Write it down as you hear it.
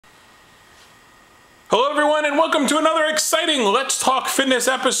Hello everyone and welcome to another exciting Let's Talk Fitness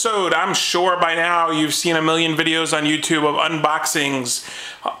episode. I'm sure by now you've seen a million videos on YouTube of unboxings,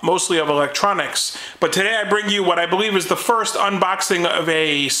 mostly of electronics. But today I bring you what I believe is the first unboxing of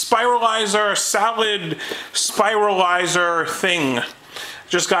a Spiralizer, salad Spiralizer thing.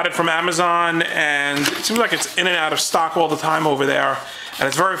 Just got it from Amazon and it seems like it's in and out of stock all the time over there. And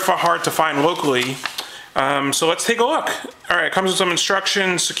it's very hard to find locally. So let's take a look. Alright, it comes with some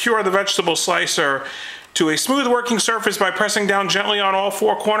instructions. Secure the vegetable slicer to a smooth working surface by pressing down gently on all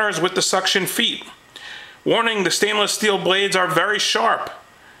four corners with the suction feet. Warning, the stainless steel blades are very sharp.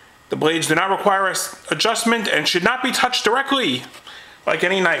 The blades do not require adjustment and should not be touched directly, like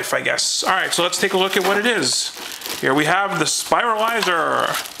any knife, I guess. Alright, so let's take a look at what it is. Here we have the Spiralizer.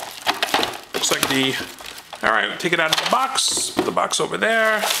 Looks like the... Alright, take it out of the box. Put the box over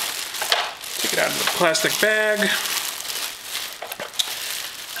there. Take it out of the plastic bag.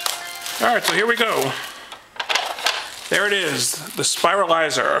 Alright, so here we go. There it is, the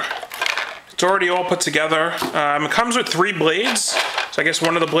Spiralizer. It's already all put together. It comes with 3 blades, so I guess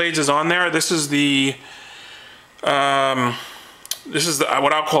one of the blades is on there. This is the what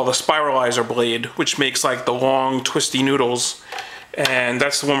I'll call the Spiralizer blade, which makes like the long twisty noodles. And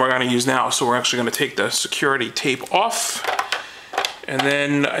that's the one we're going to use now, so we're actually going to take the security tape off. And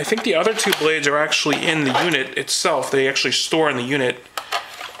then I think the other 2 blades are actually in the unit itself. They actually store in the unit.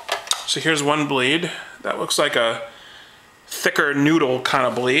 So here's one blade. That looks like a thicker noodle kind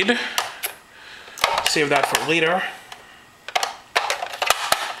of blade. Save that for later.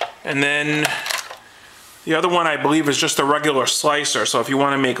 And then the other one I believe is just a regular slicer. So if you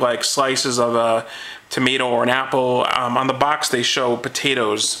want to make like slices of a tomato or an apple, on the box they show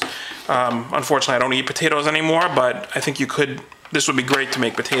potatoes. Unfortunately I don't eat potatoes anymore, but I think you could. This would be great to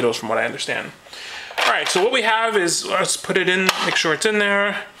make potatoes from what I understand. Alright, so what we have is, let's put it in, make sure it's in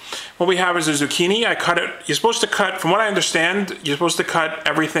there. What we have is a zucchini. I cut it, you're supposed to cut, from what I understand, you're supposed to cut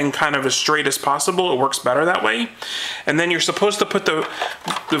everything kind of as straight as possible. It works better that way. And then you're supposed to put the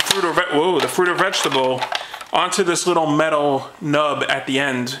fruit or vegetable onto this little metal nub at the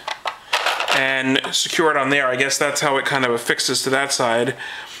end and secure it on there. I guess that's how it kind of affixes to that side.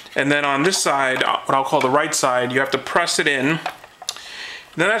 And then on this side, what I'll call the right side, you have to press it in.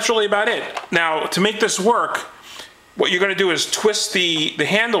 Then that's really about it. Now, to make this work, what you're going to do is twist the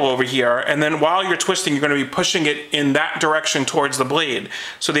handle over here, and then while you're twisting, you're going to be pushing it in that direction towards the blade.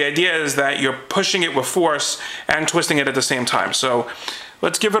 So the idea is that you're pushing it with force and twisting it at the same time. So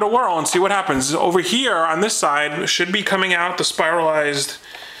let's give it a whirl and see what happens. Over here on this side should be coming out the spiralized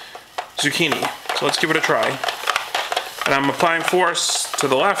zucchini. So let's give it a try. And I'm applying force to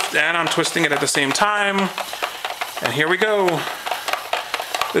the left and I'm twisting it at the same time. And here we go.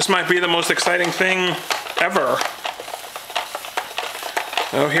 This might be the most exciting thing ever.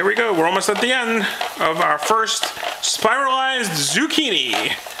 So here we go. We're almost at the end of our first spiralized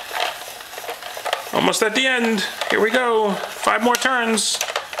zucchini. Almost at the end. Here we go. 5 more turns.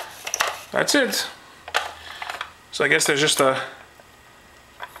 That's it. So I guess there's just a...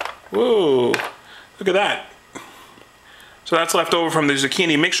 Whoa. Look at that. So that's left over from the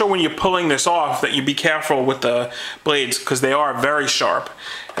zucchini. Make sure when you're pulling this off that you be careful with the blades because they are very sharp.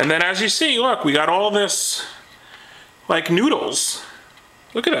 And then as you see, look, we got all this like noodles.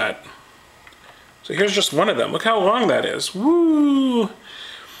 Look at that. So here's just one of them. Look how long that is. Woo!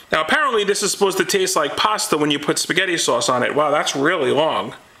 Now apparently this is supposed to taste like pasta when you put spaghetti sauce on it. Wow, that's really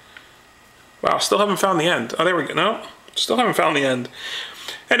long. Wow, still haven't found the end. Oh, there we go. No, still haven't found the end.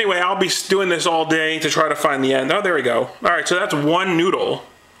 Anyway, I'll be doing this all day to try to find the end. Oh, there we go. Alright, so that's one noodle.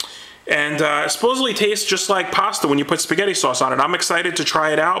 And it supposedly tastes just like pasta when you put spaghetti sauce on it. I'm excited to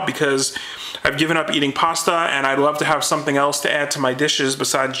try it out because I've given up eating pasta and I'd love to have something else to add to my dishes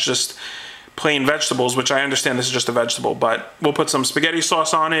besides just plain vegetables, which I understand this is just a vegetable. But we'll put some spaghetti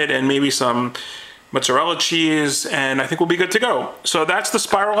sauce on it and maybe some mozzarella cheese, and I think we'll be good to go. So that's the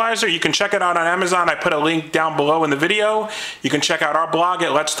Spiralizer. You can check it out on Amazon. I put a link down below in the video. You can check out our blog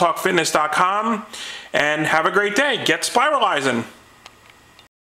at letstalkfitness.com, and have a great day. Get spiralizing.